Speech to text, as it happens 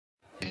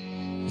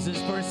This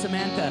is for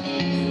Samantha.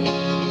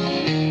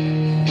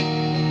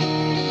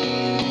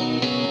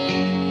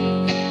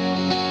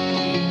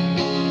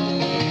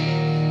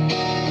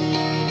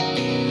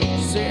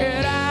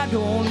 Said I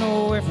don't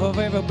know if I've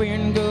ever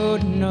been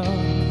good enough.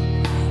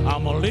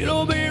 I'm a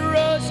little bit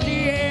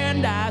rusty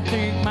and I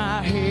think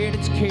my head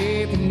is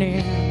caving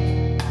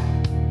in.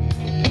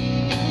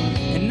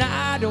 And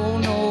I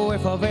don't know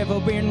if I've ever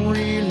been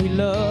really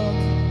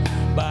loved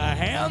by a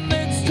hand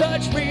that's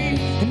touched me,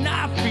 and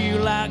I feel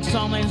like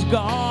something's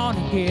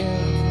gonna give.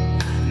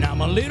 And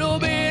I'm a little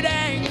bit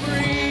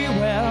angry,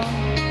 well,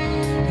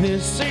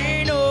 this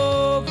ain't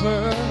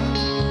over,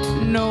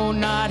 no,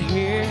 not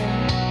here.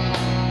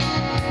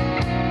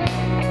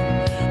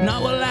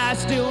 Now, well, I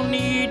still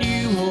need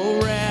you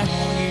around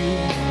you.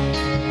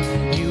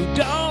 You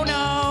don't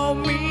know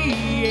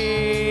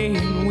me,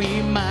 and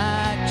we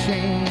might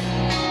change.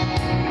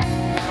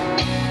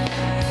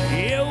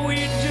 Yeah,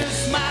 we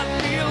just might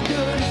feel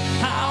good.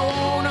 I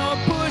wanna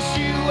push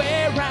you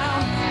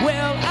around.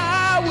 Well,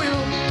 I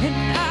will, and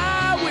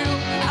I will.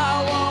 I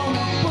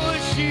wanna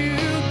push you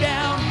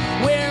down.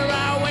 Where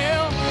I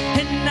will,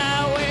 and I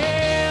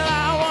will.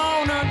 I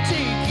wanna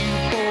take you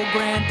for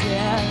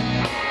granted.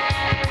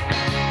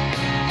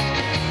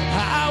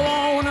 I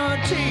wanna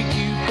take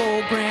you for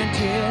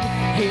granted.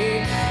 Hey,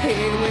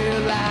 hey,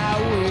 well, I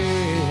will.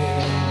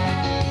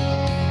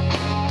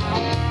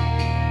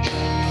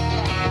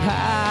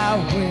 I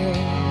will.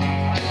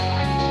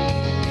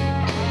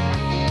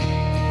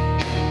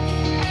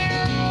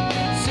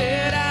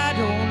 Said I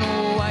don't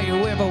know why you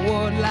ever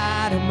would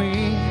lie to me.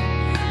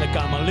 Like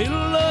I'm a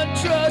little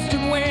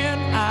untrusting when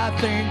I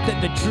think that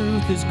the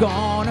truth is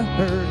gonna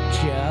hurt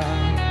ya.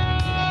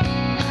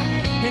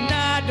 And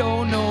I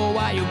don't know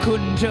why you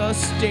couldn't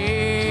just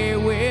stay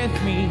with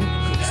me.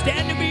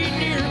 Stand to be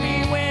near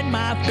me when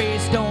my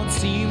face don't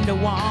seem to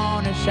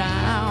wanna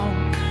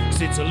shine.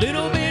 'Cause it's a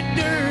little bit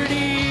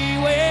dirty,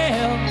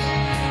 well,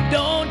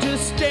 don't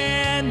just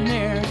stand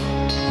there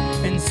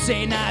and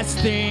say nice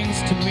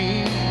things to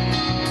me.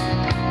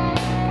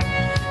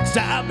 'Cause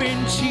I've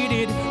been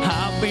cheated,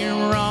 I've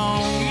been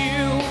wrong,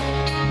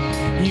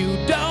 you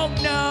don't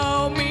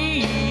know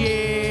me,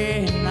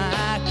 and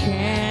I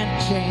can't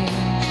change.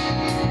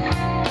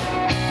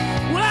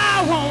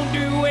 I won't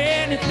do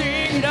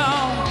anything at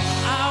all.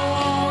 I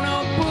wanna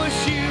push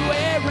you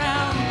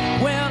around.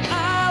 Well,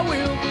 I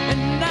will,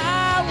 and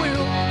I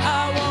will.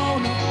 I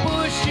wanna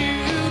push you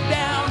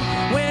down.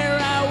 Where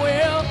I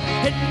will,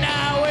 and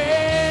I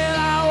will.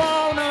 I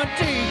wanna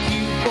take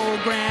you for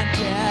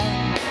granted.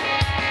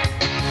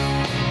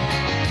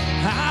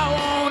 I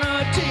wanna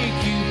take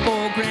you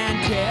for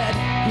granted.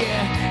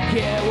 Yeah,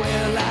 yeah,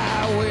 well, I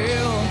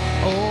will.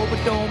 Oh,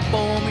 but don't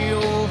bowl me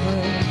over.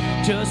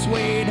 Just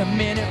wait a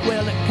minute,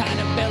 well, it kind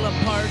of fell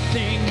apart.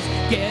 Things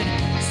get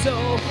so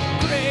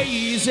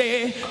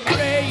crazy,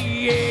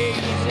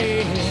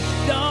 crazy.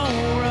 Don't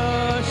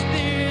rush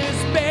this,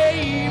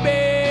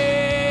 baby.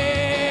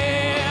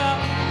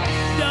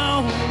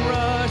 Don't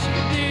rush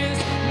this,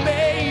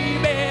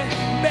 baby,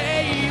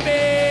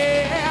 baby.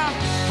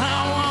 I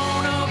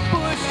wanna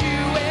push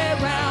you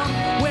around.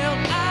 Well,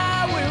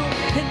 I will,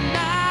 and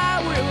I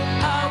will.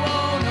 I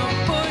wanna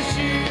push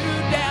you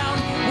down.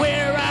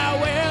 Where I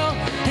will,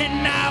 and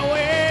I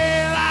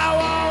will. I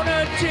wanna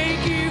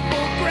take you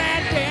for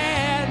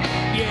granted.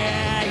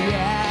 Yeah,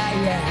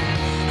 yeah, yeah.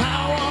 I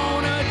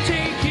wanna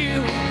take you,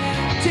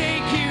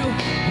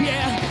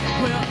 yeah.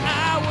 Well,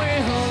 I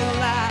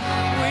will, I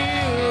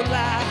will,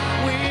 I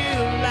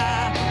will, I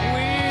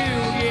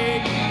will, yeah,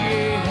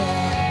 yeah.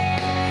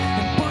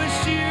 And push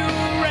you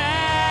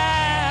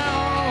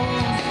around,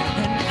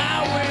 and I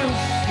will,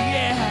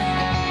 yeah.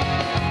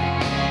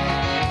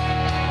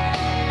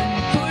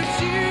 And push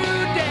you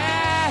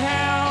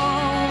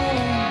down,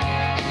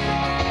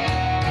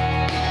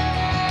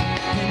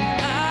 and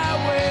I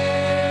will.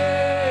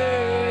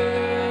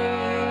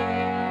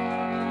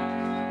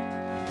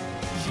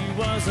 She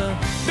was a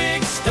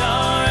big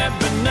star at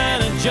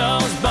Banana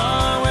Joe's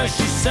bar where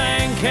she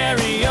sang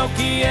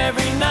karaoke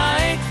every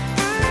night.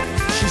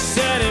 She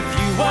said if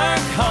you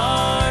work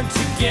hard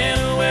to get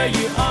where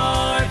you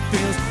are, it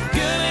feels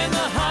good in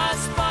the hot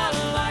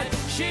spotlight.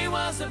 She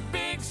was a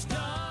big